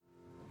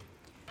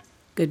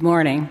Good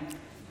morning.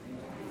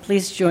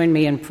 Please join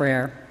me in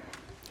prayer.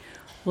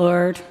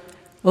 Lord,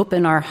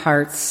 open our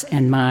hearts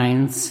and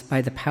minds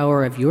by the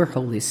power of your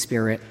Holy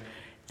Spirit,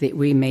 that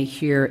we may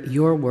hear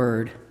your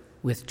word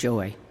with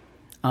joy.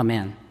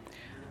 Amen.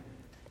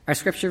 Our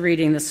scripture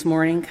reading this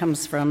morning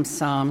comes from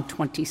Psalm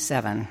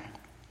 27.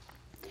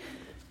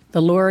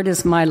 The Lord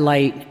is my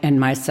light and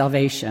my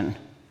salvation.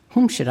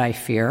 Whom should I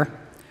fear?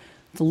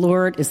 The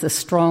Lord is the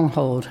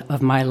stronghold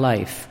of my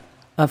life.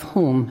 Of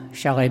whom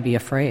shall I be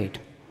afraid?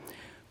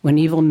 When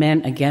evil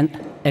men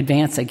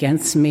advance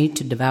against me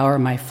to devour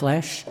my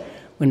flesh,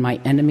 when my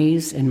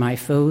enemies and my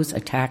foes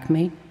attack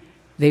me,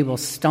 they will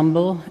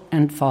stumble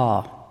and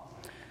fall.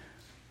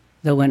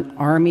 Though an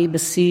army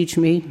besiege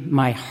me,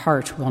 my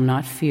heart will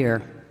not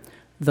fear.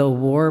 Though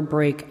war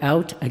break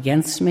out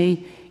against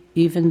me,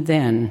 even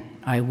then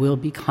I will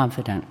be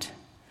confident.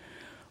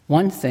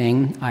 One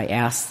thing I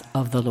ask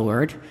of the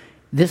Lord,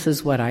 this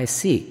is what I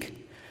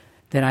seek,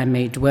 that I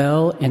may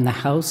dwell in the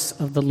house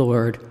of the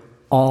Lord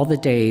all the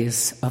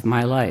days of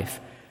my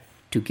life,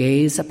 to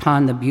gaze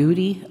upon the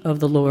beauty of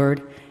the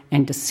Lord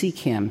and to seek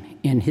him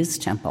in his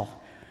temple.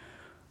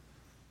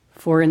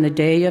 For in the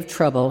day of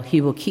trouble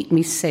he will keep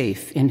me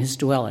safe in his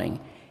dwelling.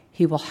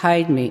 He will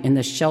hide me in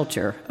the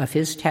shelter of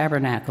his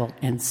tabernacle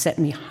and set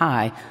me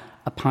high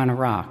upon a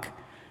rock.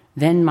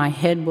 Then my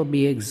head will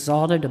be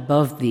exalted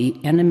above the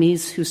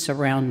enemies who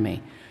surround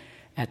me.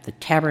 At the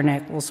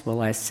tabernacles will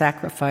I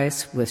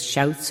sacrifice with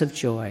shouts of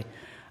joy.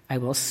 I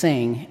will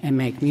sing and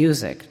make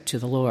music to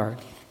the Lord.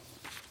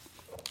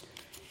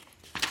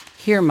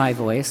 Hear my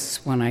voice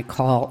when I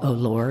call, O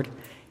Lord.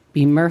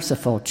 Be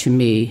merciful to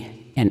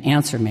me and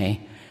answer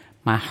me.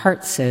 My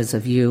heart says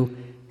of you,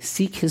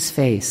 seek his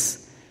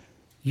face.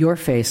 Your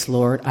face,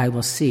 Lord, I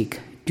will seek.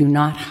 Do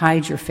not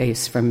hide your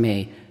face from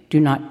me.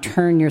 Do not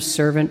turn your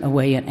servant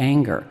away in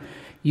anger.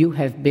 You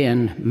have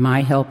been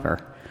my helper.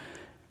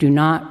 Do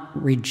not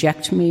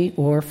reject me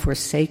or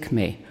forsake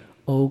me,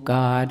 O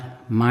God,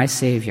 my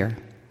Savior.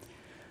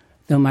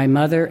 Though my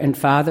mother and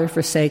father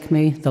forsake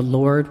me, the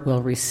Lord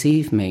will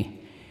receive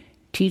me.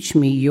 Teach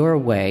me your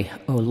way,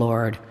 O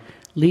Lord.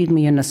 Lead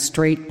me in a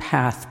straight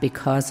path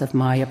because of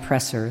my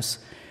oppressors.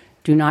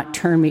 Do not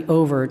turn me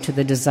over to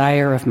the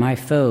desire of my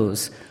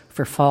foes,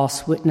 for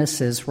false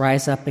witnesses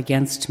rise up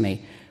against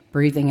me,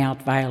 breathing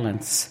out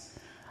violence.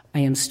 I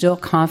am still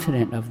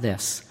confident of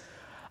this.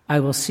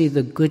 I will see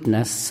the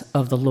goodness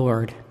of the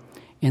Lord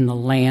in the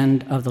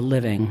land of the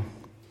living.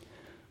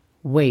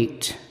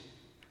 Wait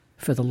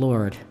for the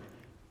Lord.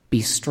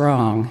 Be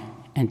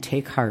strong and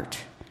take heart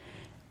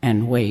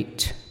and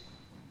wait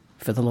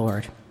for the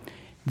Lord.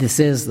 This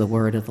is the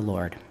word of the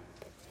Lord.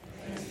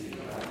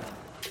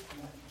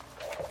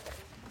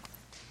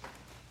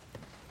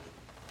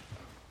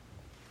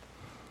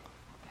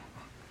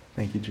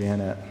 Thank you,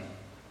 Janet.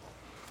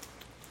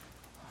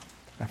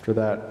 After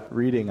that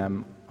reading,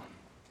 I'm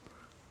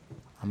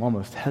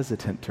almost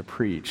hesitant to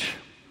preach.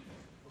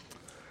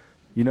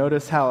 You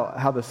notice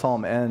how the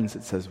psalm ends.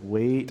 It says,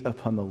 wait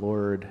upon the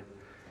Lord.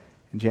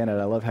 And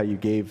Janet, I love how you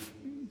gave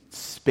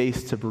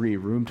space to breathe,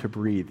 room to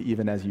breathe,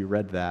 even as you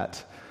read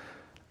that.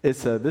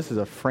 This is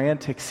a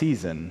frantic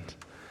season.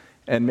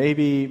 And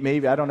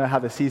maybe I don't know how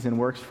the season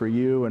works for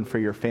you and for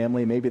your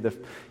family. Maybe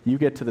you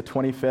get to the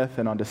 25th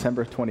and on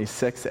December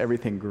 26th,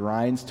 everything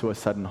grinds to a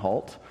sudden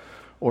halt.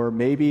 Or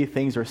maybe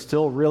things are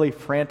still really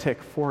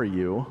frantic for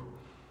you.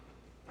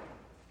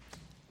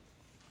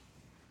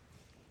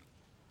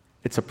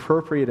 It's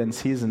appropriate in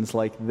seasons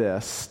like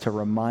this to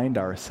remind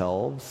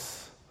ourselves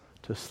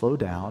to slow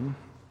down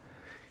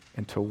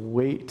and to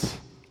wait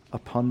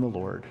upon the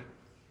Lord.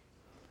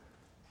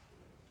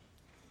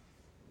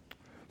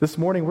 This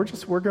morning,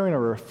 we're going to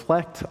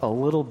reflect a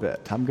little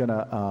bit. I'm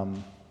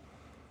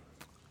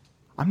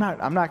not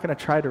going to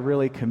try to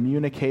really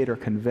communicate or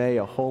convey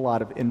a whole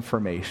lot of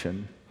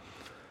information.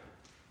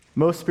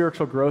 Most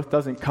spiritual growth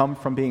doesn't come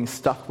from being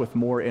stuffed with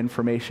more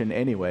information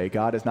anyway.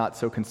 God is not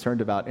so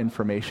concerned about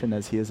information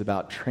as he is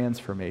about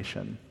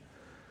transformation.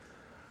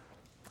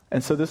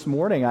 And so this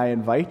morning, I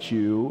invite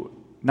you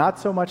not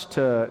so much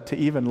to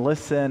even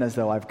listen as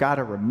though I've got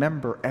to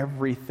remember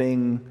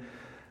everything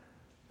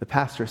the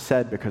pastor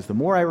said, because the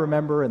more I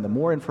remember and the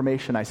more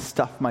information I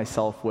stuff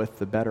myself with,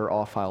 the better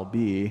off I'll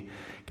be.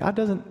 God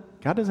doesn't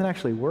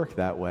actually work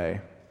that way.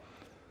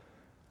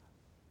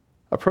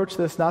 Approach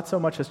this not so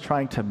much as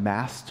trying to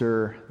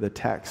master the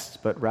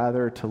text, but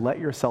rather to let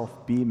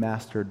yourself be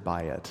mastered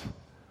by it,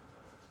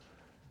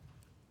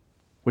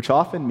 which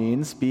often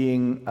means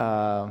being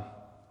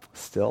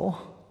still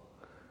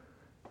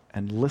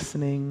and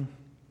listening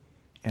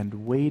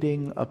and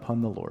waiting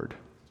upon the Lord.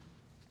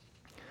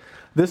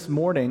 This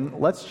morning,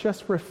 let's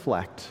just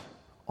reflect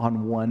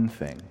on one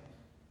thing,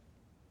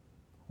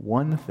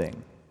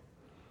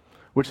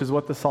 which is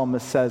what the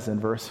psalmist says in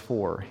verse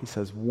 4. He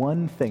says,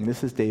 one thing,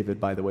 this is David,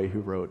 by the way,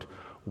 who wrote,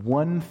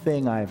 one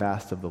thing I have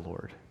asked of the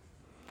Lord.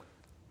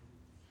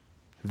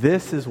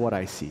 This is what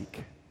I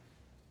seek,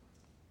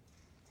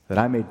 that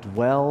I may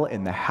dwell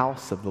in the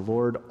house of the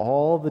Lord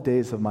all the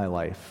days of my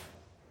life,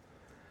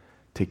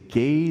 to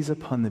gaze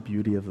upon the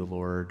beauty of the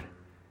Lord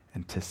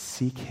and to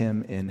seek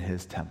him in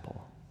his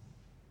temple.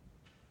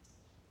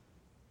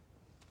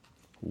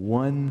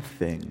 One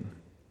thing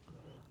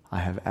I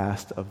have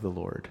asked of the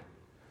Lord.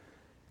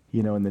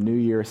 You know, in the New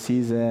Year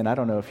season, I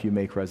don't know if you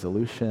make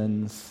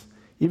resolutions.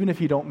 Even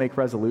if you don't make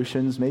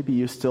resolutions, maybe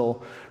you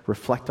still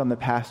reflect on the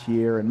past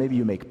year, and maybe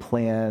you make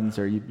plans,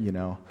 or you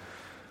know.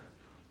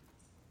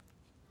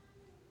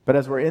 But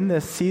as we're in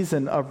this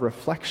season of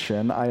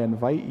reflection, I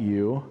invite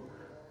you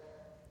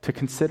to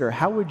consider,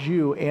 how would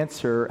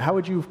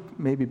you,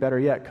 maybe better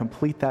yet,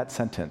 complete that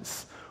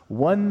sentence?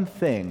 One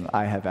thing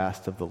I have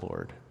asked of the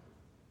Lord.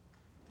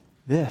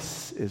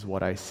 This is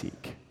what I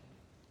seek.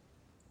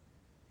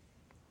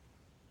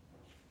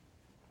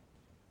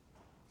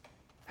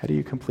 How do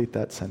you complete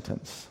that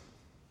sentence?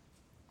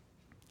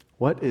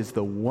 What is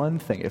the one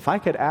thing? If I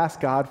could ask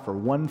God for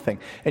one thing,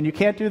 and you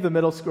can't do the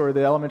middle school or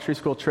the elementary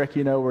school trick,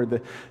 you know,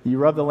 where you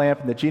rub the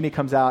lamp and the genie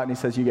comes out and he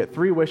says you get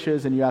 3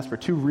 wishes and you ask for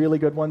 2 really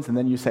good ones, and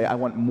then you say, I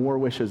want more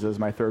wishes as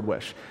my 3rd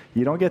wish.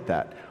 You don't get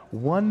that.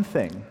 One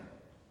thing.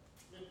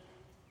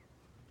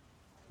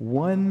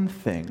 One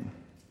thing.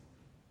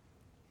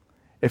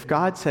 If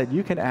God said,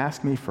 you can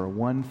ask me for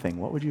one thing,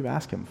 what would you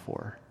ask him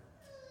for?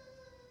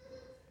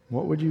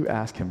 What would you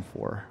ask him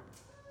for?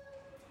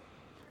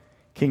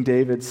 King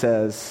David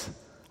says,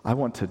 I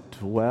want to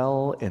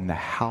dwell in the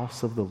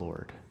house of the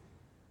Lord.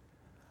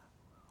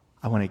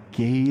 I want to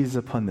gaze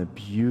upon the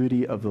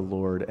beauty of the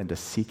Lord and to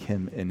seek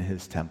him in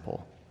his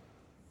temple.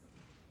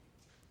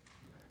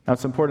 Now,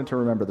 it's important to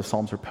remember the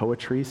Psalms are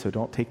poetry, so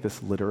don't take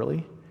this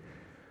literally.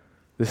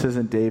 This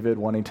isn't David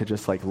wanting to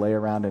just like lay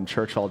around in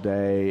church all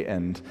day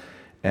and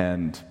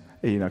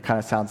you know, kind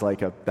of sounds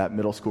like that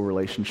middle school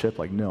relationship,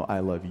 like, no,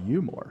 I love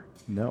you more.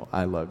 No,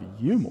 I love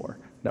you more.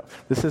 No,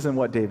 this isn't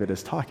what David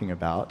is talking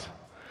about.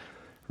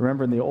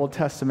 Remember, in the Old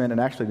Testament,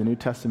 and actually the New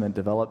Testament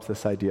develops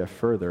this idea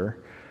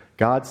further,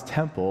 God's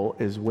temple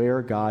is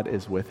where God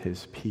is with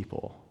his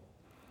people.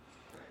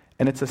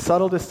 And it's a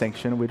subtle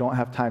distinction. We don't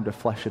have time to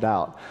flesh it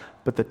out.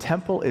 But the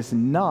temple is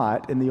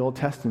not, in the Old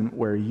Testament,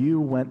 where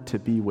you went to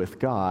be with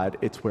God.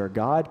 It's where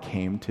God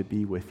came to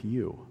be with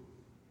you.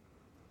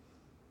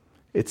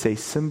 It's a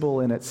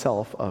symbol in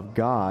itself of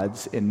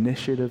God's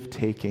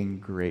initiative-taking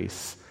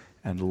grace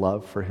and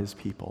love for his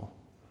people.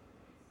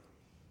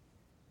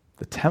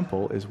 The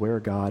temple is where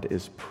God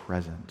is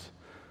present.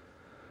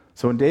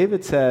 So when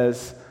David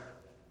says,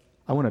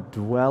 I want to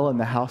dwell in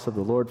the house of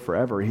the Lord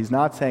forever, he's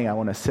not saying I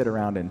want to sit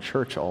around in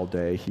church all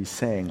day. He's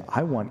saying,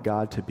 I want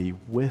God to be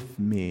with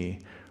me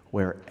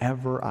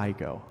wherever I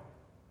go,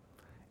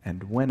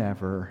 and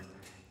whenever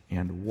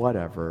and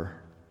whatever.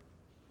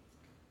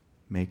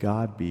 May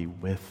God be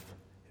with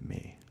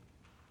me.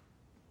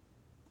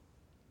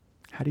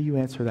 How do you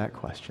answer that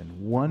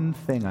question? One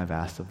thing I've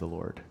asked of the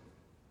Lord.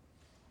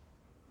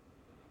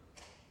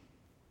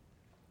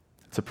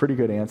 It's a pretty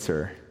good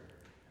answer.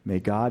 May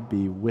God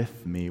be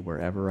with me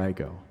wherever I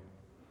go.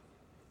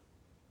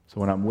 So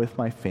when I'm with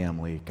my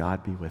family,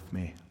 God be with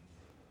me.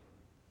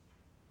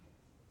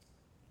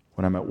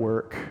 When I'm at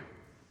work,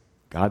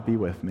 God be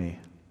with me.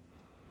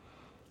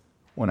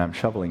 When I'm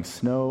shoveling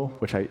snow,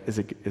 is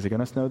it going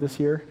to snow this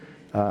year?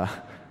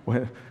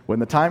 When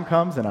the time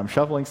comes and I'm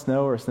shoveling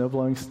snow or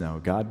snowblowing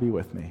snow, God be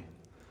with me.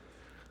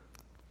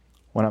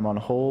 When I'm on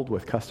hold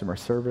with customer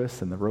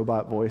service and the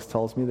robot voice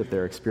tells me that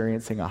they're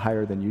experiencing a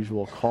higher than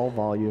usual call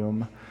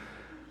volume,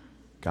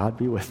 God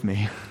be with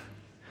me.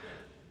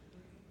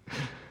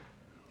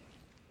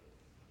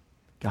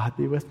 God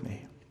be with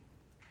me.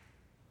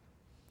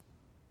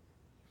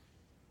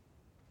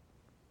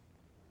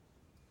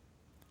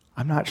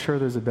 I'm not sure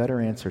there's a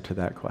better answer to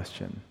that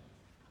question.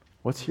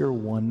 What's your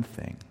one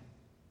thing?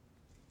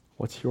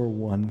 What's your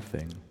one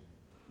thing?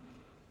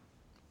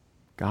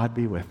 God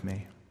be with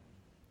me.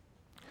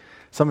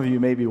 Some of you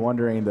may be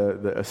wondering,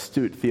 the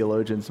astute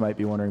theologians might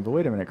be wondering, but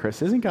wait a minute,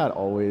 Chris, isn't God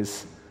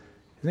always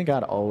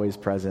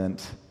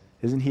present?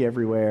 Isn't he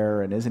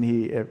everywhere? And isn't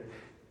he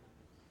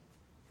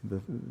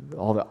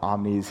all the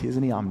omnis?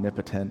 Isn't he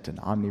omnipotent and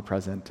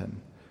omnipresent?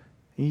 And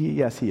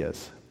yes, he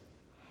is.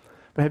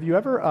 But have you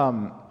ever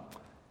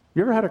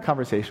had a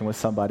conversation with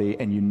somebody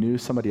and you knew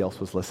somebody else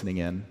was listening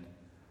in?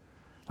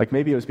 Like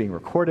maybe it was being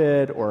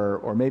recorded,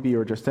 or maybe you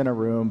were just in a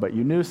room, but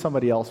you knew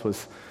somebody else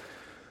was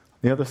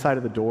on the other side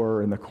of the door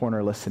or in the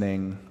corner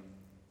listening.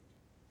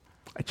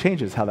 It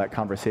changes how that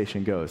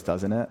conversation goes,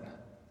 doesn't it?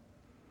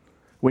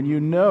 When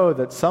you know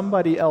that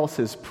somebody else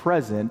is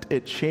present,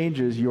 it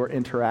changes your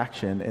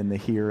interaction in the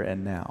here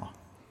and now.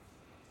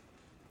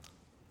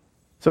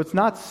 So it's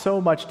not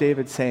so much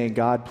David saying,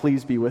 God,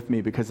 please be with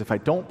me, because if I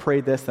don't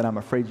pray this, then I'm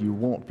afraid you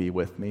won't be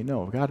with me.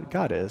 No,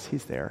 God is.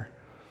 He's there.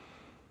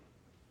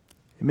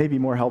 It may be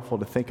more helpful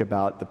to think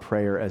about the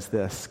prayer as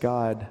this: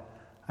 God,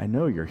 I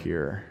know you're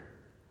here.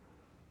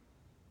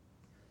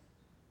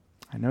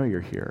 I know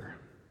you're here.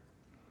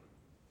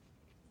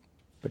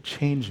 But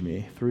change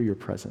me through your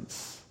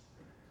presence.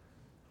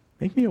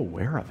 Make me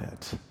aware of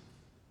it.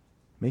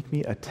 Make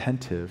me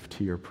attentive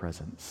to your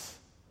presence.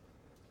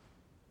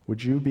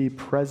 Would you be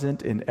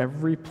present in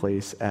every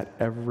place at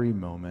every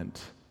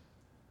moment?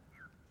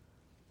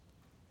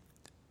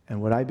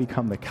 And would I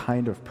become the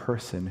kind of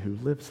person who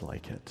lives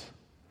like it?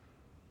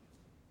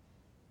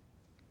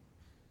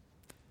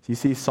 You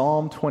see,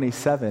 Psalm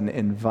 27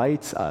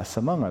 invites us,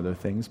 among other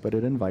things, but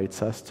it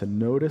invites us to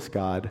notice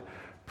God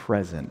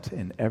present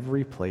in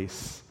every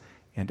place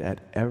and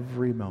at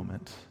every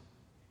moment.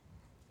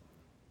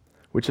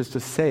 Which is to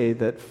say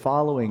that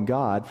following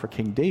God for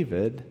King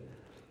David,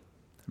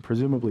 and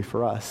presumably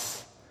for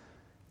us,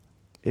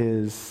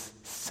 is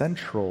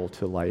central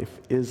to life,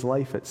 is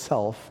life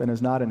itself, and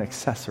is not an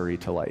accessory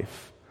to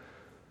life.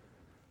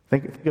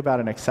 Think about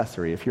an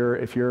accessory. If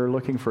you're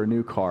looking for a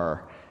new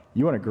car,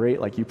 you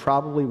want you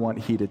probably want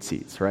heated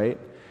seats, right?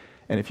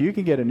 And if you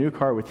can get a new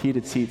car with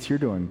heated seats, you're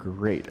doing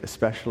great,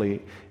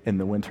 especially in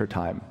the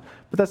wintertime.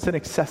 But that's an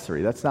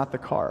accessory. That's not the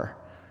car.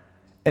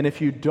 And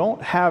if you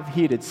don't have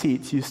heated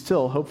seats, you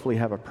still hopefully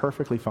have a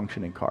perfectly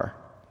functioning car.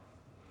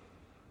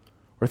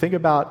 Or think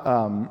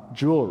about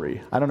jewelry.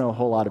 I don't know a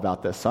whole lot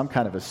about this, so I'm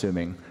kind of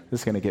assuming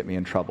this is going to get me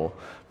in trouble.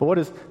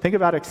 But think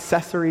about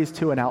accessories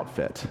to an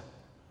outfit.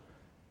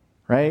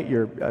 Right?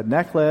 A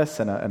necklace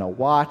and a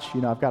watch.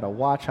 I've got a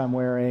watch I'm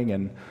wearing.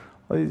 And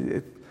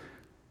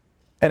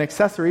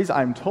accessories,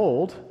 I'm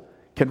told,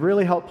 can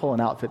really help pull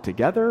an outfit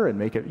together and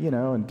make it,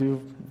 and do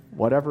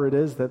whatever it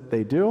is that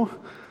they do.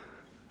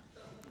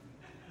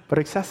 But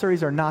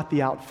accessories are not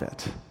the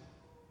outfit.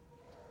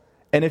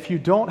 And if you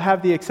don't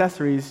have the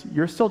accessories,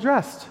 you're still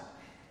dressed.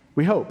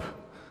 We hope.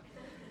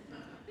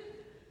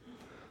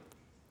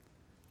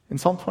 In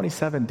Psalm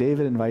 27,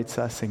 David invites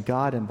us and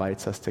God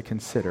invites us to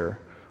consider,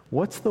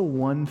 what's the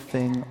one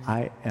thing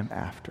I am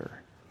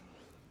after?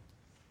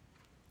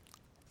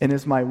 And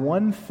is my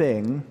one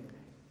thing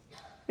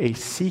a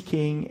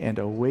seeking and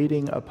a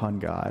waiting upon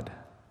God?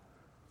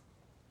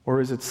 Or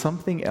is it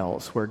something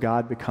else where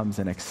God becomes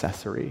an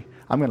accessory?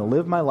 I'm going to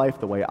live my life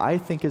the way I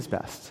think is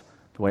best,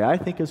 the way I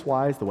think is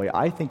wise, the way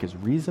I think is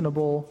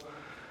reasonable.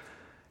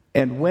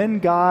 And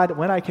when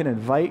I can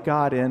invite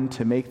God in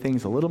to make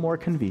things a little more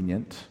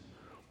convenient,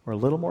 or a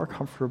little more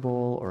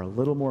comfortable, or a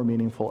little more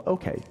meaningful,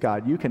 okay,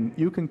 God, you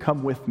can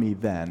come with me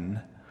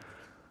then.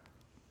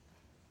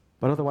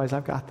 But otherwise,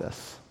 I've got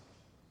this.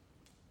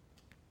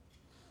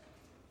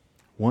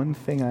 One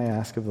thing I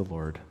ask of the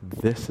Lord,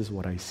 this is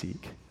what I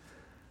seek,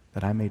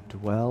 that I may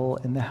dwell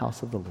in the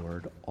house of the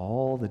Lord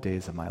all the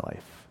days of my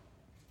life,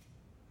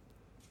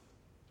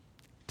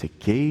 to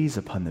gaze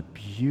upon the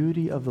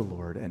beauty of the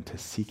Lord and to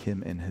seek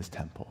him in his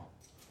temple.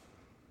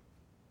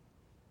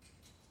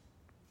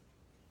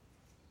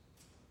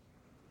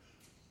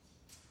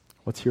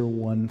 What's your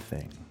one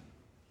thing?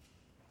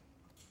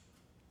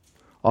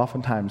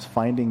 Oftentimes,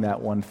 finding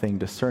that one thing,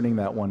 discerning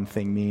that one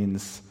thing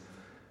means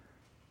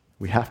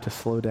we have to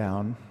slow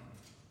down.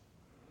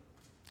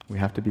 We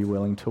have to be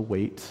willing to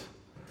wait.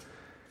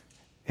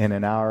 And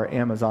in our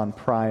Amazon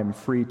Prime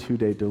free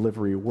 2-day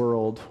delivery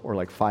world, or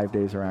like 5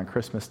 days around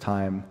Christmas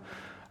time,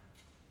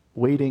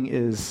 waiting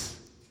is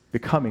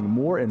becoming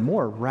more and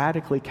more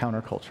radically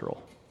countercultural.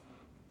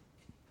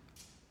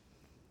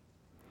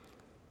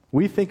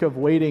 We think of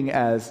waiting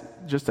as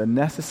just a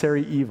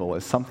necessary evil,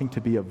 as something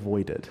to be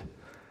avoided.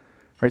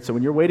 Right? So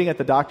when you're waiting at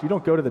the doctor, you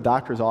don't go to the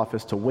doctor's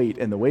office to wait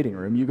in the waiting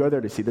room. You go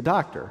there to see the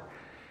doctor.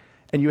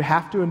 And you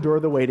have to endure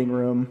the waiting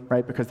room,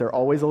 right, because they're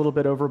always a little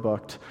bit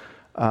overbooked.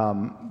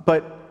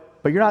 But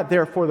you're not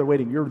there for the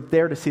waiting. You're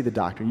there to see the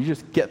doctor. You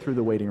just get through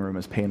the waiting room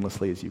as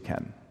painlessly as you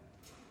can.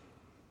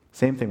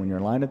 Same thing when you're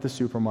in line at the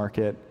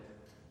supermarket.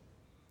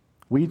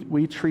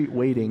 We treat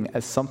waiting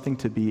as something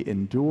to be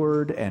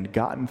endured and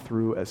gotten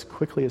through as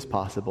quickly as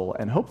possible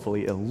and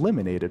hopefully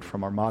eliminated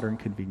from our modern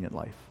convenient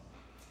life.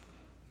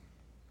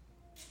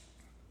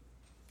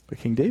 But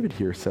King David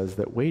here says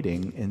that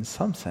waiting, in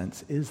some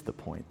sense, is the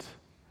point.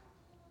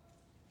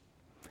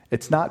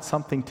 It's not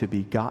something to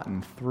be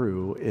gotten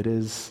through. It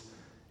is,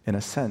 in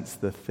a sense,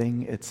 the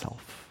thing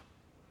itself.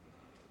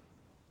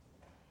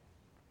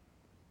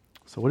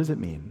 So what does it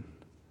mean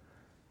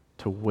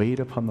to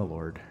wait upon the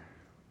Lord?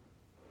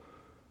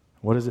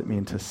 What does it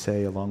mean to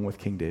say, along with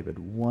King David,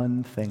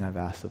 one thing I've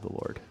asked of the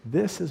Lord?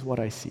 This is what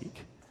I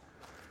seek,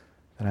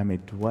 that I may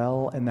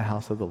dwell in the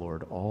house of the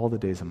Lord all the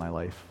days of my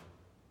life,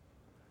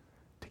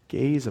 to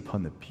gaze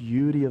upon the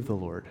beauty of the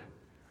Lord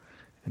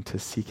and to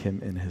seek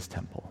him in his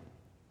temple.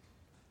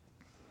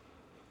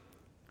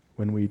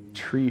 When we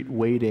treat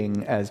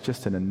waiting as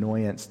just an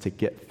annoyance to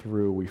get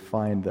through, we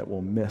find that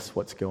we'll miss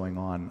what's going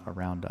on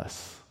around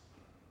us.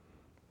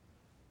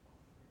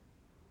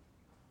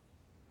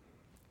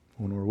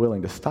 When we're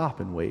willing to stop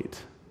and wait,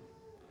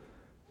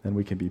 then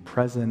we can be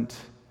present,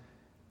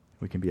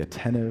 we can be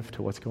attentive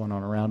to what's going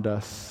on around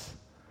us,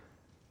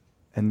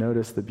 and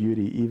notice the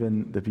beauty,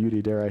 even the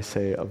beauty, dare I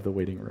say, of the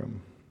waiting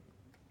room.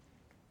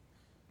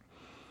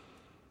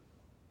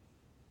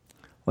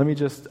 Let me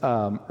just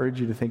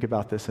urge you to think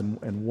about this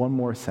in one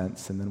more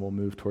sense, and then we'll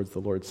move towards the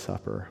Lord's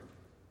Supper.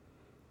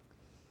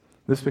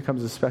 This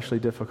becomes especially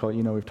difficult.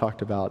 We've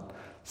talked about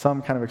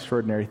some kind of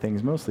extraordinary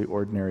things, mostly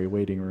ordinary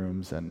waiting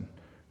rooms and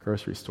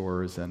grocery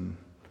stores and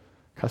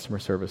customer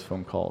service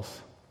phone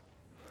calls.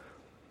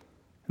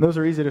 And those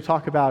are easy to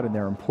talk about, and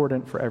they're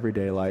important for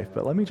everyday life,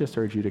 but let me just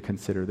urge you to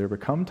consider there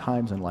become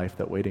times in life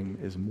that waiting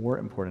is more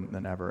important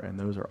than ever, and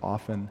those are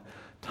often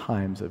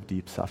times of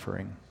deep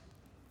suffering.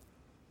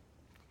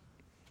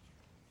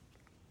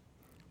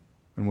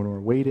 And when we're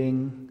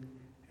waiting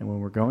and when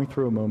we're going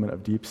through a moment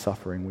of deep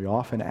suffering, we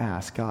often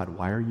ask, God,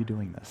 why are you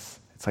doing this?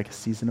 It's like a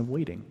season of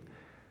waiting.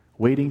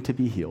 Waiting to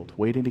be healed,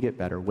 waiting to get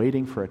better,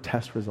 waiting for a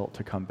test result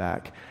to come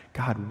back.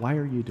 God, why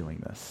are you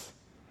doing this?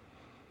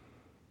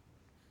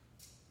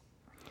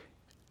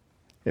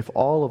 If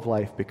all of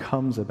life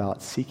becomes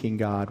about seeking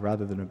God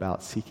rather than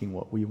about seeking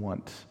what we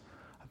want,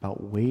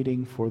 about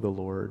waiting for the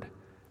Lord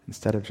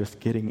instead of just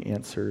getting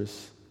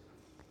answers,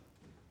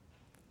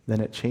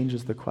 then it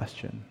changes the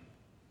question.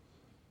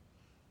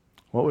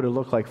 What would it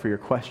look like for your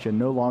question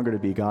no longer to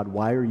be, God,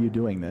 why are you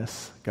doing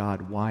this?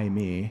 God, why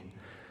me?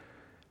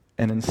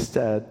 And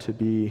instead to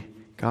be,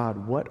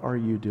 God, what are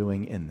you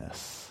doing in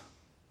this?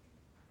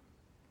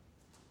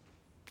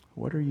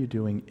 What are you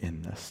doing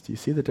in this? Do you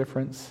see the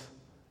difference?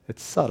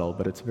 It's subtle,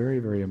 but it's very,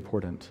 very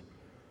important.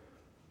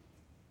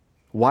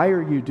 Why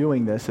are you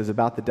doing this is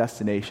about the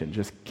destination.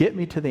 Just get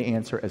me to the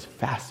answer as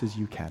fast as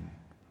you can.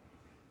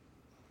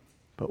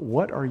 But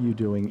what are you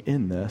doing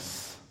in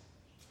this?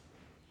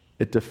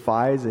 It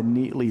defies a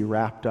neatly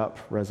wrapped up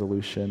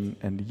resolution,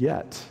 and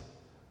yet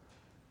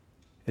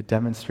it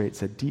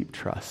demonstrates a deep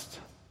trust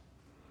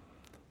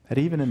that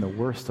even in the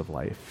worst of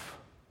life,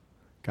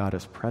 God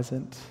is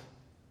present,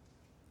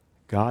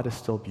 God is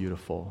still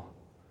beautiful,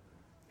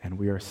 and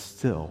we are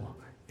still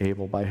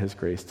able by his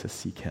grace to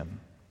seek him.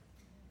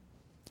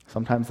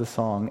 Sometimes the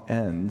song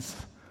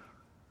ends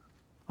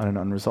on an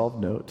unresolved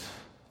note,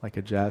 like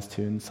a jazz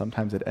tune.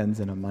 Sometimes it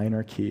ends in a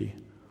minor key.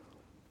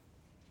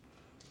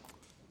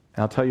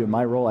 And I'll tell you, in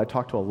my role, I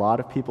talk to a lot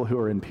of people who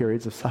are in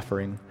periods of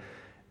suffering,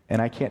 and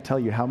I can't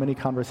tell you how many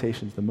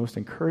conversations, the most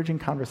encouraging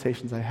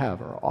conversations I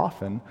have, are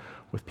often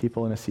with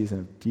people in a season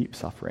of deep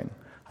suffering.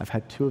 I've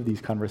had 2 of these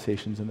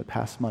conversations in the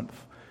past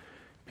month.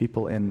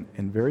 People in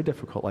very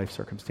difficult life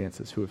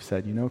circumstances who have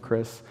said, you know,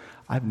 Chris,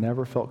 I've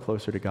never felt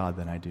closer to God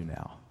than I do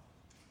now.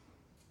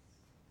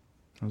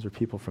 Those are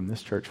people from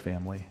this church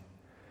family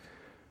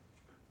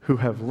who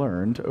have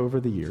learned over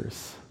the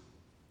years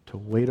to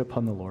wait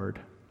upon the Lord,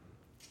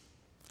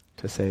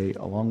 to say,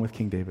 along with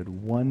King David,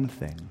 one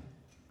thing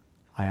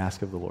I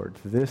ask of the Lord,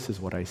 this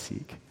is what I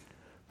seek,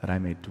 that I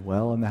may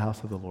dwell in the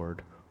house of the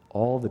Lord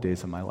all the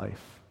days of my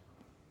life,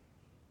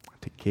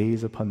 to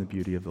gaze upon the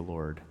beauty of the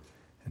Lord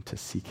and to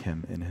seek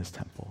him in his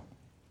temple.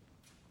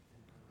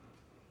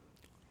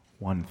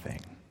 One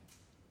thing.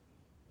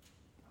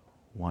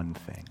 One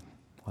thing.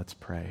 Let's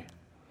pray.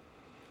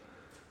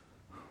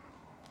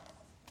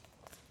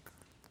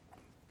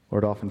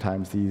 Lord,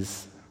 oftentimes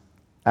these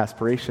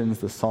aspirations,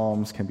 the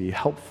Psalms, can be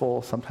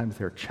helpful. Sometimes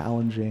they're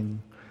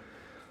challenging.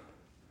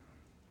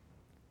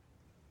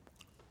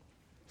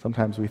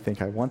 Sometimes we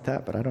think, I want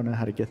that, but I don't know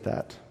how to get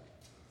that.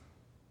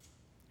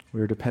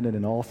 We are dependent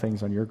in all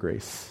things on your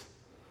grace.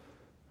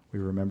 We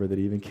remember that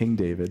even King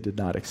David did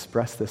not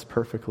express this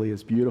perfectly.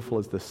 As beautiful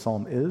as this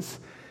psalm is,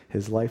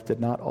 his life did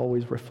not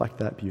always reflect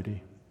that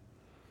beauty.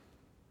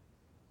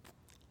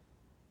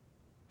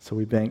 So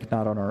we bank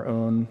not on our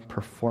own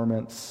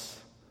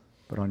performance,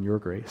 but on your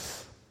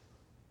grace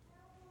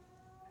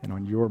and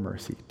on your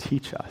mercy.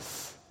 Teach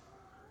us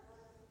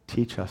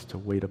to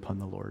wait upon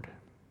the Lord.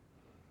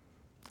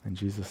 In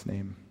Jesus'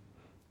 name,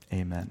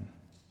 amen.